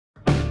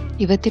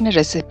ಇವತ್ತಿನ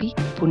ರೆಸಿಪಿ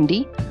ಪುಂಡಿ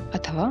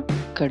ಅಥವಾ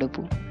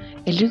ಕಡುಬು.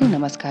 ಎಲ್ರಿಗೂ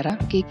ನಮಸ್ಕಾರ.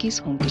 ಕೇಕೀಸ್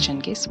ಹೋಮ್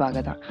ಕಿಚನ್ಗೆ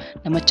ಸ್ವಾಗತ.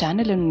 ನಮ್ಮ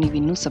ಚಾನಲನ್ನು ನೀವು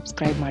ಇನ್ನೂ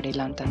ಸಬ್ಸ್ಕ್ರೈಬ್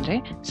ಮಾಡಿಲ್ಲ ಅಂತಂದರೆ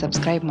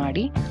ಸಬ್ಸ್ಕ್ರೈಬ್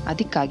ಮಾಡಿ.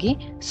 ಅದಕ್ಕಾಗಿ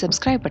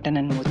ಸಬ್ಸ್ಕ್ರೈಬ್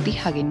ಬಟನನ್ನು ಒತ್ತಿ,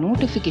 ಹಾಗೆ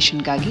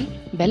ನೋಟಿಫಿಕೇಷನ್ಗಾಗಿ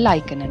ಬೆಲ್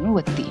ಐಕನನ್ನು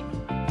ಒತ್ತಿ.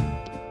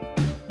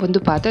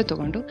 ಒಂದು ಪಾತ್ರೆ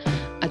ತಗೊಂಡು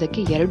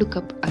ಅದಕ್ಕೆ 2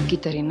 ಕಪ್ ಅಕ್ಕಿ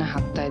ತರಿನ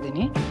ಹಾಕ್ತಾ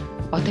ಇದ್ದೀನಿ.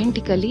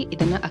 ಅಥೆಂಟಿಕಲಿ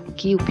ಇದನ್ನು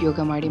ಅಕ್ಕಿ ಉಪಯೋಗ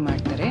ಮಾಡಿ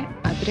ಮಾಡ್ತಾರೆ,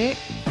 ಆದರೆ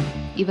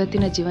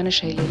ಇವತ್ತಿನ ಜೀವನ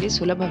ಶೈಲಿಯಲ್ಲಿ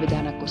ಸುಲಭ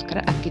ವಿಧಾನಕ್ಕೋಸ್ಕರ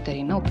ಅಕ್ಕಿ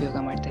ತರಿನ ಉಪಯೋಗ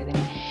ಮಾಡ್ತಾ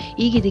ಇದ್ದೀನಿ.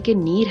 ಈಗ ಇದಕ್ಕೆ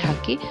ನೀರು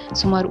ಹಾಕಿ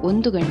ಸುಮಾರು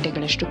 1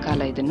 ಗಂಟೆಗಳಷ್ಟು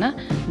ಕಾಲ ಇದನ್ನು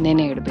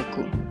ನೆನೆ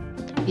ಇಡಬೇಕು.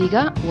 ಈಗ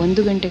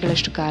 1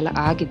 ಗಂಟೆಗಳಷ್ಟು ಕಾಲ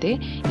ಆಗಿದೆ.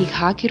 ಈಗ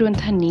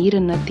ಹಾಕಿರುವಂತಹ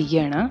ನೀರನ್ನು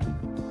ತೆಗಿಯೋಣ.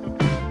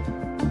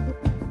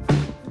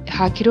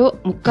 ಹಾಕಿರೋ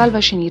 3/4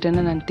 ವಾಶಿ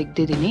ನೀರನ್ನು ನಾನು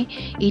ತೆಗೆದಿದ್ದೀನಿ.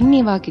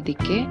 ಇನ್ನಿವಾಗ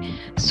ಇದಕ್ಕೆ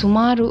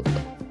ಸುಮಾರು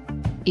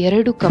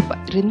 2 ಕಪ್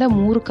ರಿಂದ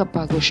 3 ಕಪ್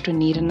ಆಗುವಷ್ಟು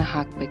ನೀರನ್ನು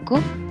ಹಾಕಬೇಕು.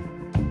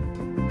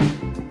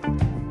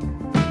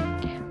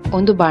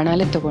 ಒಂದು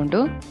ಬಾಣಲೆ ತಗೊಂಡು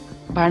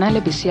ಬಾಣಲೆ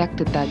ಬಿಸಿ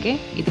ಆಗ್ತಿದ್ದಾಗೆ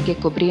ಇದಕ್ಕೆ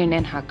ಕೊಬ್ಬರಿ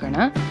ಎಣ್ಣೆನ ಹಾಕೋಣ.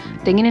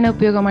 ತೆಂಗಿನೆಣ್ಣೆ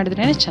ಉಪಯೋಗ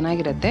ಮಾಡಿದ್ರೇ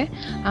ಚೆನ್ನಾಗಿರುತ್ತೆ.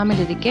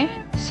 ಆಮೇಲೆ ಇದಕ್ಕೆ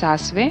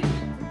ಸಾಸಿವೆ,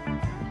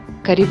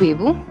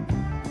 ಕರಿಬೇವು,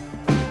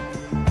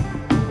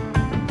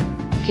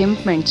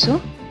 ಕೆಂಪು ಮೆಣಸು,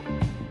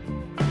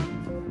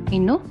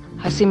 ಇನ್ನು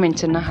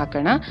ಹಸಿಮೆಣಸನ್ನು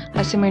ಹಾಕೋಣ.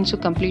 ಹಸಿಮೆಣಸು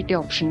ಕಂಪ್ಲೀಟ್ಲಿ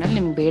ಆಪ್ಷನಲ್,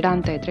 ನಿಮ್ಗೆ ಬೇಡ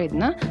ಅಂತ ಇದ್ದರೆ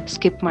ಇದನ್ನ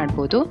ಸ್ಕಿಪ್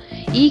ಮಾಡ್ಬೋದು.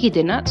 ಈಗ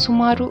ಇದನ್ನು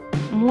ಸುಮಾರು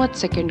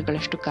 30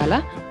 ಸೆಕೆಂಡ್ಗಳಷ್ಟು ಕಾಲ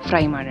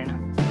ಫ್ರೈ ಮಾಡೋಣ.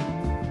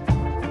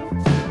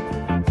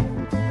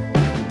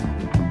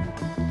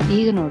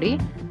 ಈಗ ನೋಡಿ,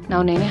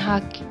 ನಾವು ನೆನೆ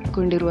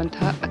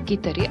ಹಾಕಿಕೊಂಡಿರುವಂತಹ ಅಕ್ಕಿ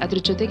ತರಿ, ಅದ್ರ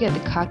ಜೊತೆಗೆ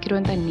ಅದಕ್ಕೆ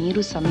ಹಾಕಿರುವಂಥ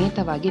ನೀರು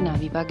ಸಮೇತವಾಗಿ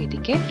ನಾವಿವಾಗ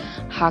ಇದಕ್ಕೆ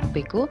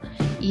ಹಾಕಬೇಕು.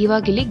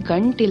 ಇವಾಗ ಇಲ್ಲಿ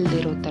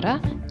ಗಂಟಿಲ್ದಿರೋ ಥರ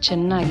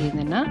ಚೆನ್ನಾಗಿ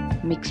ಇದನ್ನು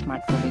ಮಿಕ್ಸ್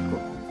ಮಾಡ್ಕೋಬೇಕು.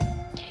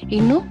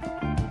 ಇನ್ನು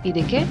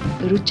ಇದಕ್ಕೆ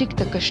ರುಚಿಗೆ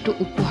ತಕ್ಕಷ್ಟು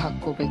ಉಪ್ಪು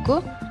ಹಾಕ್ಕೋಬೇಕು.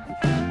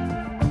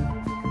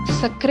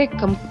 ಸಕ್ಕರೆ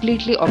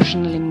ಕಂಪ್ಲೀಟ್ಲಿ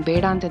ಆಪ್ಷನಲ್, ನಿಮ್ಗೆ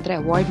ಬೇಡ ಅಂತಂದರೆ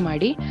ಅವಾಯ್ಡ್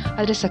ಮಾಡಿ.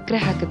 ಆದರೆ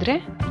ಸಕ್ಕರೆ ಹಾಕಿದ್ರೆ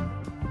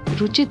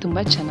ರುಚಿ ತುಂಬ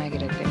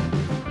ಚೆನ್ನಾಗಿರುತ್ತೆ.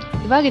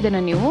 ಇವಾಗ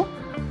ಇದನ್ನು ನೀವು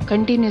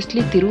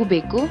ಕಂಟಿನ್ಯೂಸ್ಲಿ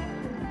ತಿರುಗಬೇಕು.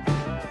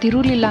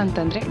 ತಿರುಲಿಲ್ಲ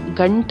ಅಂತಂದರೆ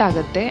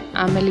ಗಂಟಾಗುತ್ತೆ.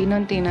 ಆಮೇಲೆ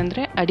ಇನ್ನೊಂದು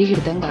ಏನಂದರೆ ಅಡಿ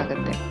ಹಿಡ್ದಂಗೆ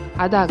ಆಗುತ್ತೆ.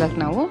 ಅದಾಗಕ್ಕೆ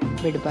ನಾವು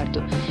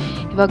ಬಿಡಬಾರ್ದು.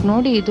 ಇವಾಗ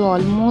ನೋಡಿ, ಇದು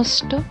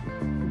ಆಲ್ಮೋಸ್ಟ್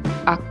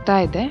ಆಗ್ತಾ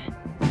ಇದೆ.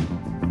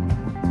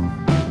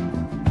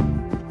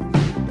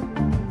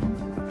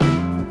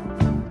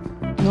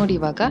 ನೋಡಿ,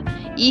 ಇವಾಗ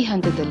ಈ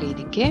ಹಂತದಲ್ಲಿ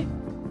ಇದಕ್ಕೆ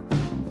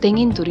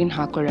ತೆಂಗಿನ ತುರಿನ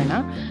ಹಾಕೊಳ್ಳೋಣ.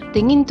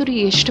 ತೆಂಗಿನ ತುರಿ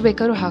ಎಷ್ಟು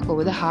ಬೇಕಾದ್ರೂ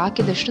ಹಾಕೋಬೋದು,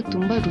 ಹಾಕಿದಷ್ಟು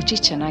ತುಂಬ ರುಚಿ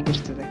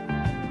ಚೆನ್ನಾಗಿರ್ತದೆ.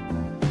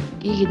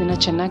 ಈಗ ಇದನ್ನು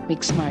ಚೆನ್ನಾಗಿ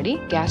ಮಿಕ್ಸ್ ಮಾಡಿ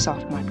ಗ್ಯಾಸ್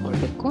ಆಫ್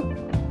ಮಾಡಿಕೊಳ್ಬೇಕು.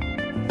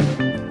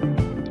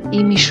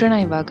 ಈ ಮಿಶ್ರಣ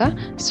ಇವಾಗ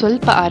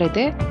ಸ್ವಲ್ಪ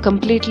ಆರಿದೆ,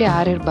 ಕಂಪ್ಲೀಟ್ಲಿ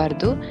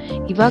ಆರಿರಬಾರ್ದು.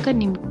 ಇವಾಗ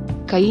ನಿಮ್ಮ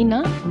ಕೈನ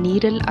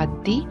ನೀರಲ್ಲಿ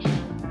ಅದ್ದಿ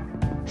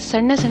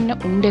ಸಣ್ಣ ಸಣ್ಣ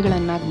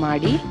ಉಂಡೆಗಳನ್ನಾಗಿ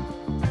ಮಾಡಿ,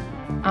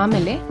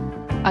 ಆಮೇಲೆ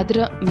ಅದರ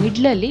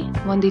ಮಿಡ್ಲಲ್ಲಿ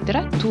ಈ ಥರ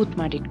ತೂತು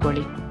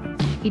ಮಾಡಿಟ್ಕೊಳ್ಳಿ.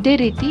 ಇದೇ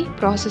ರೀತಿ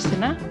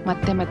ಪ್ರಾಸೆಸನ್ನು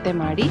ಮತ್ತೆ ಮತ್ತೆ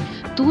ಮಾಡಿ.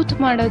 ತೂತು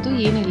ಮಾಡೋದು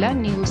ಏನಿಲ್ಲ,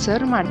 ನೀವು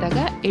ಸರ್ವ್ ಮಾಡಿದಾಗ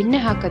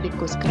ಎಣ್ಣೆ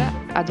ಹಾಕೋದಕ್ಕೋಸ್ಕರ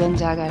ಅದೊಂದು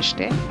ಜಾಗ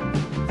ಅಷ್ಟೇ.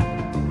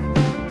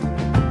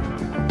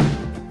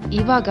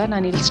 ಇವಾಗ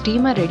ನಾನಿಲ್ಲಿ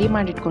ಸ್ಟೀಮರ್ ರೆಡಿ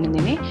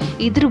ಮಾಡಿಟ್ಕೊಂಡಿದ್ದೀನಿ.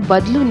 ಇದ್ರ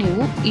ಬದಲು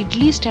ನೀವು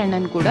ಇಡ್ಲಿ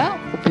ಸ್ಟ್ಯಾಂಡನ್ನು ಕೂಡ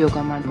ಉಪಯೋಗ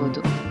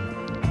ಮಾಡ್ಬೋದು.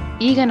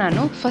 ಈಗ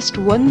ನಾನು ಫಸ್ಟ್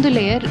 1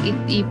 ಲೇಯರ್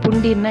ಈ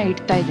ಪುಂಡಿನ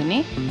ಇಡ್ತಾ ಇದ್ದೀನಿ.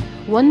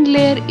 1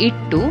 ಲೇಯರ್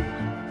ಇಟ್ಟು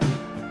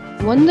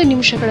 1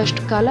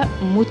 ನಿಮಿಷಗಳಷ್ಟು ಕಾಲ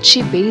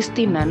ಮುಚ್ಚಿ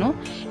ಬೇಯಿಸ್ತೀನಿ ನಾನು.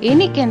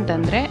 ಏನಕ್ಕೆ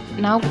ಅಂತಂದರೆ,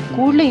 ನಾವು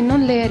ಕೂಡಲೇ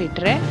ಇನ್ನೊಂದು ಲೇಯರ್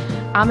ಇಟ್ಟರೆ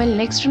ಆಮೇಲೆ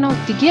ನೆಕ್ಸ್ಟ್ ನಾವು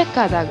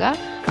ತೆಗಿಯೋಕ್ಕಾದಾಗ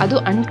ಅದು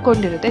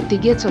ಅಂಟ್ಕೊಂಡಿರುತ್ತೆ,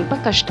 ತೆಗಿಯೋದು ಸ್ವಲ್ಪ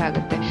ಕಷ್ಟ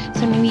ಆಗುತ್ತೆ.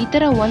 ಸೊ ನೀವು ಈ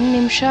ಥರ 1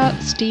 ನಿಮಿಷ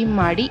ಸ್ಟೀಮ್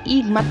ಮಾಡಿ,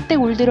 ಈಗ ಮತ್ತೆ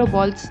ಉಳಿದಿರೋ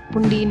ಬಾಲ್ಸ್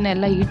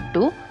ಪುಂಡಿನೆಲ್ಲ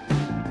ಇಟ್ಟು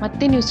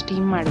ಮತ್ತೆ ನೀವು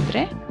ಸ್ಟೀಮ್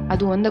ಮಾಡಿದ್ರೆ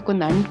ಅದು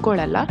ಒಂದಕ್ಕೊಂದು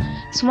ಅಂಟ್ಕೊಳ್ಳಲ್ಲ.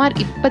 ಸುಮಾರು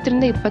 20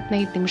 ರಿಂದ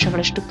 25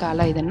 ನಿಮಿಷಗಳಷ್ಟು ಕಾಲ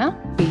ಇದನ್ನು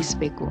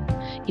ಬೇಯಿಸಬೇಕು.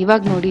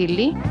 ಇವಾಗ ನೋಡಿ,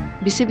 ಇಲ್ಲಿ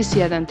ಬಿಸಿ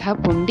ಬಿಸಿಯಾದಂತಹ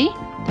ಪುಂಡಿ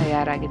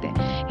ತಯಾರಾಗಿದೆ.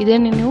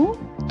 ಇದನ್ನು ನೀವು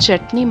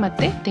ಚಟ್ನಿ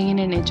ಮತ್ತು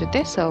ತೆಂಗಿನೆಣ್ಣೆ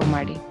ಜೊತೆ ಸರ್ವ್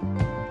ಮಾಡಿ.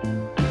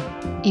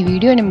 ಈ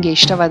ವಿಡಿಯೋ ನಿಮಗೆ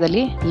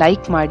ಇಷ್ಟವಾದಲ್ಲಿ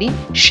ಲೈಕ್ ಮಾಡಿ,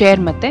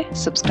 ಶೇರ್ ಮತ್ತು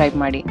ಸಬ್ಸ್ಕ್ರೈಬ್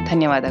ಮಾಡಿ.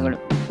 ಧನ್ಯವಾದಗಳು.